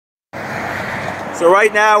So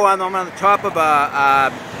right now I'm on the top of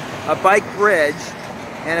a bike bridge,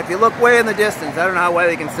 and if you look way in the distance, I don't know how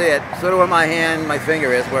well you can see it, sort of where my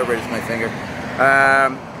finger is, wherever it is my finger,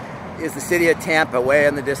 is the city of Tampa, way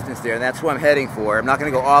in the distance there, and that's who I'm heading for. I'm not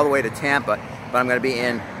going to go all the way to Tampa, but I'm going to be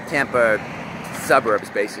in Tampa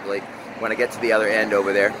suburbs, basically, when I get to the other end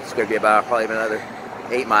over there. It's going to be about probably another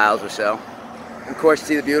 8 miles or so. And of course, you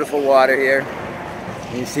see the beautiful water here.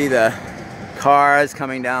 And you see the cars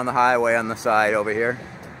coming down the highway on the side over here.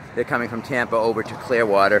 They're coming from Tampa over to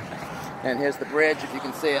Clearwater. And here's the bridge, if you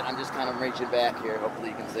can see it. I'm just kind of reaching back here. Hopefully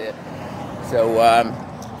you can see it.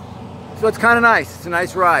 So it's kind of nice. It's a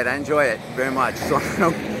nice ride. I enjoy it very much. So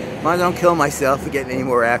I don't kill myself for getting any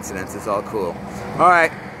more accidents. It's all cool. All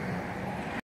right.